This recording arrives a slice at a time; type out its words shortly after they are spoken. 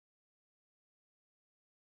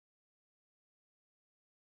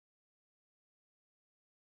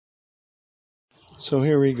So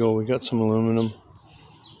here we go, we got some aluminum.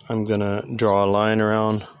 I'm gonna draw a line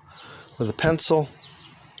around with a pencil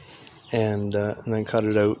and then cut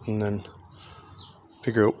it out and then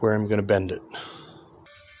figure out where I'm gonna bend it.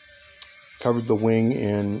 Covered the wing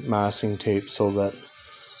in masking tape so that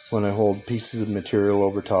when I hold pieces of material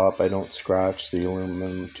over top I don't scratch the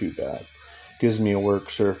aluminum too bad. Gives me a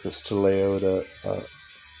work surface to lay out a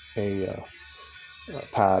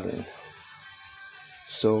pattern.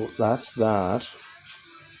 So that's that.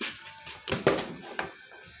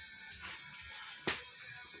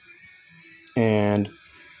 And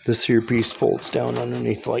this here piece folds down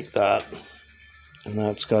underneath like that, and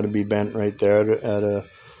that's got to be bent right there at a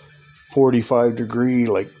 45 degree,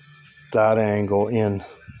 like that angle in.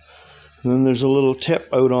 And then there's a little tip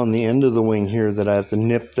out on the end of the wing here that I have to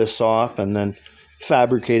nip this off and then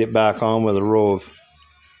fabricate it back on with a row of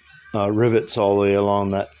rivets all the way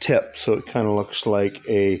along that tip, so it kind of looks like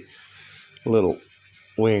a little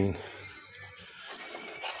wing.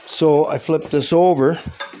 So I flip this over,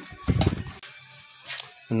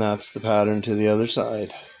 and that's the pattern to the other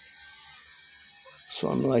side. So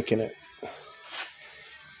I'm liking it.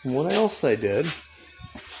 And what else I did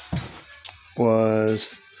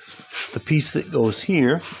was the piece that goes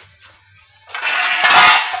here,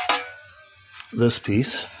 this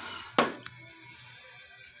piece,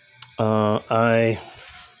 I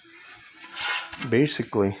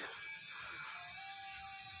basically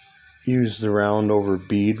used the round over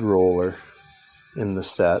bead roller in the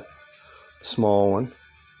set, small one,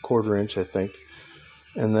 1/4 inch I think,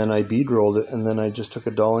 and then I bead rolled it, and then I just took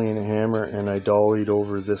a dolly and a hammer and I dollied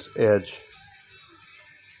over this edge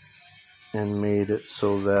and made it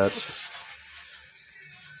so that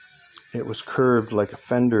it was curved like a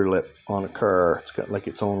fender lip on a car. It's got like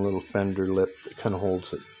its own little fender lip that kind of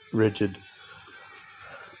holds it rigid.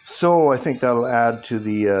 So I think that'll add to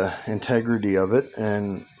the integrity of it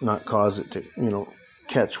and not cause it to, you know,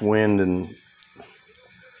 catch wind and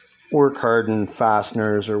work harden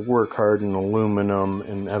fasteners or work harden aluminum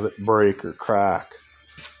and have it break or crack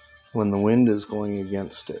when the wind is going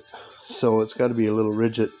against it. So it's got to be a little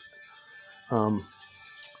rigid. I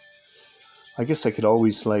guess I could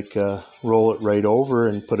always like roll it right over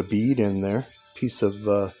and put a bead in there, piece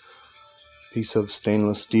of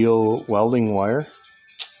stainless steel welding wire.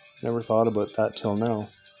 Never thought about that till now.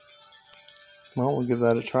 Well, we'll give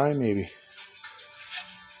that a try maybe.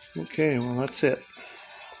 Okay, well that's it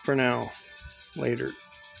for now. Later.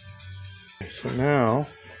 So now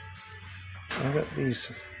I got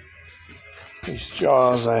these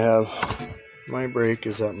jaws I have. My brake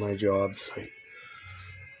is at my job site.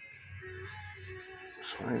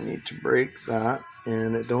 So I need to break that,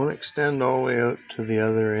 and it don't extend all the way out to the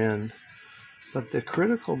other end. But the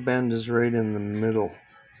critical bend is right in the middle.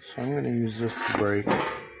 So I'm going to use this to break it.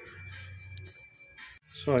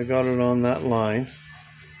 So I got it on that line.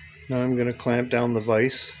 Now I'm going to clamp down the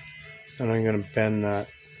vise, and I'm going to bend that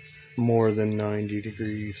more than 90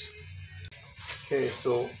 degrees. Okay,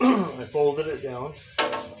 so I folded it down.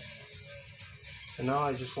 And now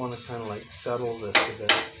I just want to kind of like settle this a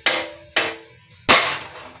bit.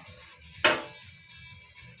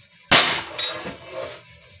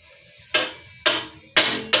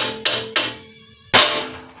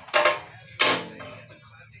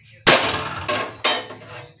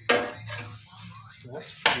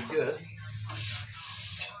 That's pretty good.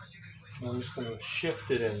 I'm just going to shift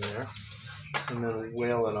it in there and then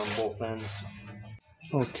whale it on both ends.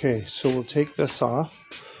 Okay, so we'll take this off.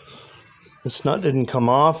 This nut didn't come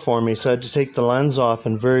off for me, so I had to take the lens off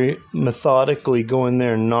and very methodically go in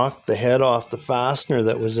there and knock the head off the fastener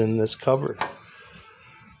that was in this cover.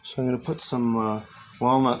 So I'm going to put some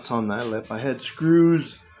walnuts on that lip. I had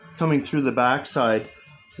screws coming through the backside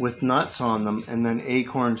with nuts on them and then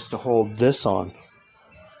acorns to hold this on.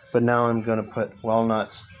 But now I'm going to put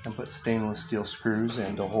walnuts and put stainless steel screws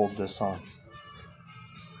in to hold this on.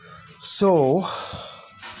 So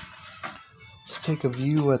let's take a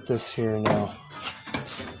view at this here now.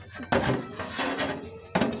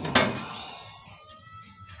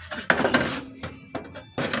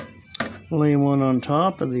 Lay one on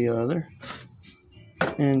top of the other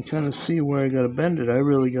and kind of see where I got to bend it. I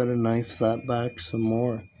really got to knife that back some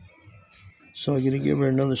more. So I'm going to give her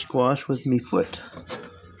another squash with me foot.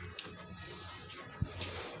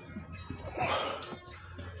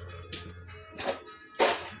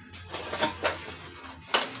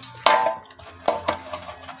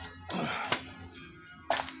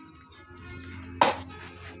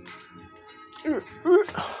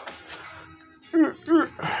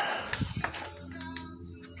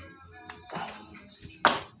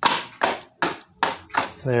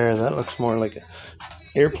 There, that looks more like an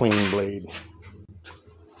airplane blade.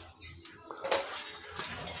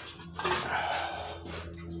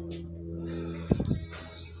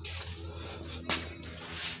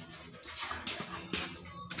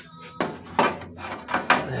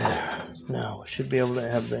 should be able to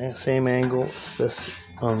have the same angle as this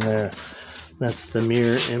on there. That's the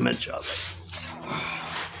mirror image of it.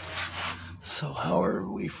 So how are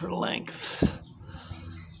we for length?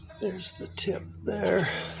 There's the tip there.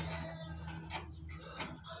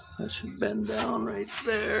 That should bend down right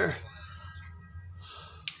there.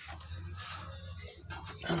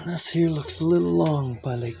 And this here looks a little long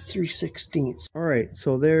by like 3/16. All right,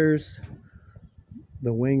 so there's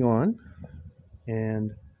the wing on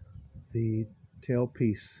and the tail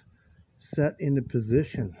piece set into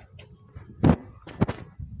position.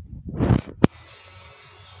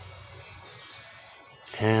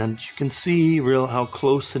 And you can see how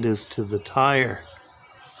close it is to the tire.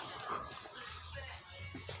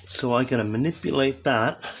 So I gotta manipulate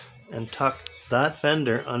that and tuck that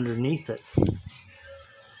fender underneath it.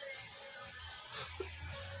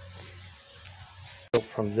 So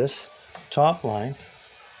from this top line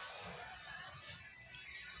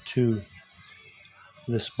to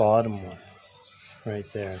this bottom one,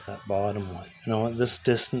 right there, that bottom one. And I want this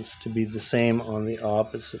distance to be the same on the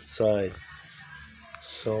opposite side.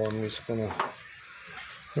 So I'm just gonna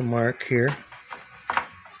put a mark here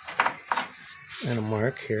and a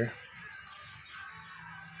mark here.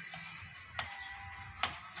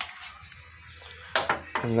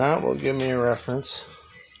 And that will give me a reference.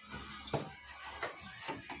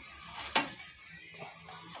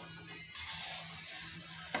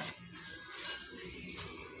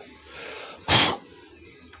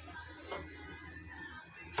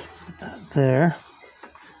 Put that there.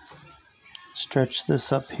 Stretch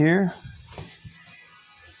this up here.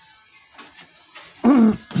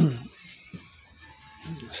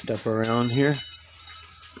 Step around here.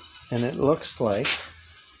 And it looks like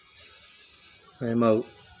I'm out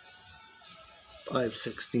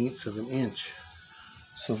 5/16 of an inch.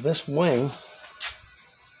 So this wing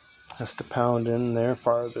has to pound in there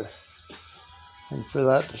farther. And for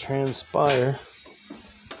that to transpire,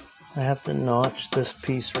 I have to notch this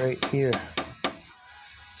piece right here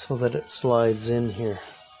so that it slides in here.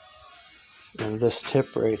 And this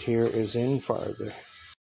tip right here is in farther.